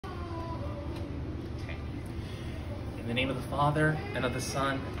In the name of the Father, and of the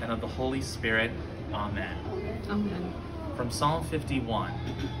Son, and of the Holy Spirit. Amen. Amen. From Psalm 51.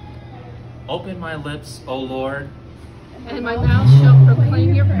 Open my lips, O Lord, and my mouth shall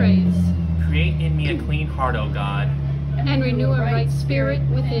proclaim your praise. Create in me a clean heart, O God, and renew a right spirit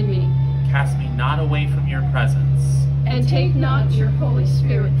within me. Cast me not away from your presence, and take not your Holy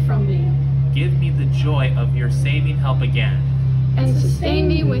Spirit from me. Give me the joy of your saving help again, and sustain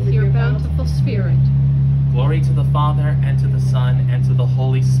me with your bountiful Spirit. Glory to the Father, and to the Son, and to the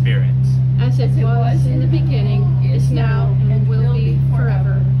Holy Spirit. As it was in the beginning, is now, and will be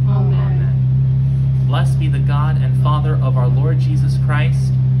forever. Amen. Blessed be the God and Father of our Lord Jesus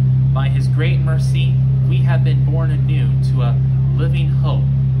Christ. By his great mercy, we have been born anew to a living hope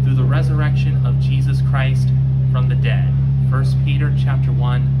through the resurrection of Jesus Christ from the dead. 1 Peter chapter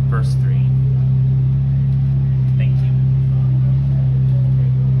 1, verse 3. Thank you.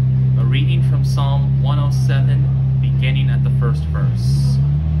 A reading from Psalm 107, beginning at the first verse.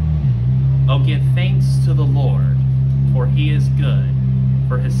 O give thanks to the Lord, for he is good,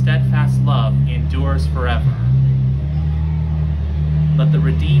 for his steadfast love endures forever. Let the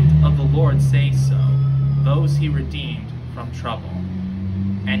redeemed of the Lord say so, those he redeemed from trouble,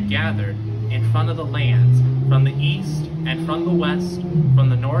 and gathered in front of the lands, from the east and from the west, from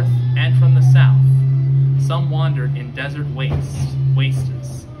the north and from the south. Some wandered in desert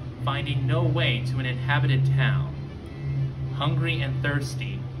wastes, finding no way to an inhabited town. Hungry and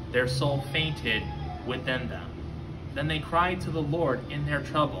thirsty, their soul fainted within them. Then they cried to the Lord in their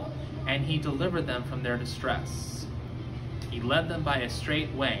trouble, and he delivered them from their distress. He led them by a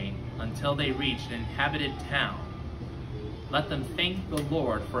straight way until they reached an inhabited town. Let them thank the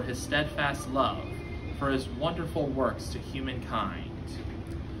Lord for his steadfast love, for his wonderful works to humankind.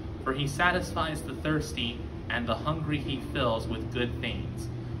 For he satisfies the thirsty, and the hungry he fills with good things.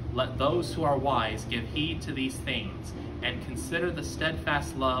 Let those who are wise give heed to these things, and consider the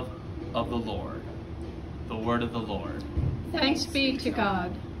steadfast love of the Lord. The word of the Lord. Thanks be to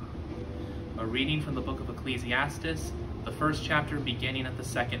God. A reading from the book of Ecclesiastes, the first chapter beginning at the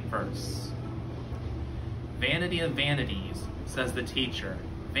second verse. Vanity of vanities, says the teacher,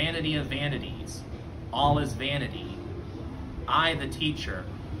 vanity of vanities, all is vanity. I, the teacher,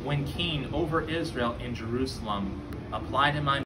 when king over Israel in Jerusalem, applied in my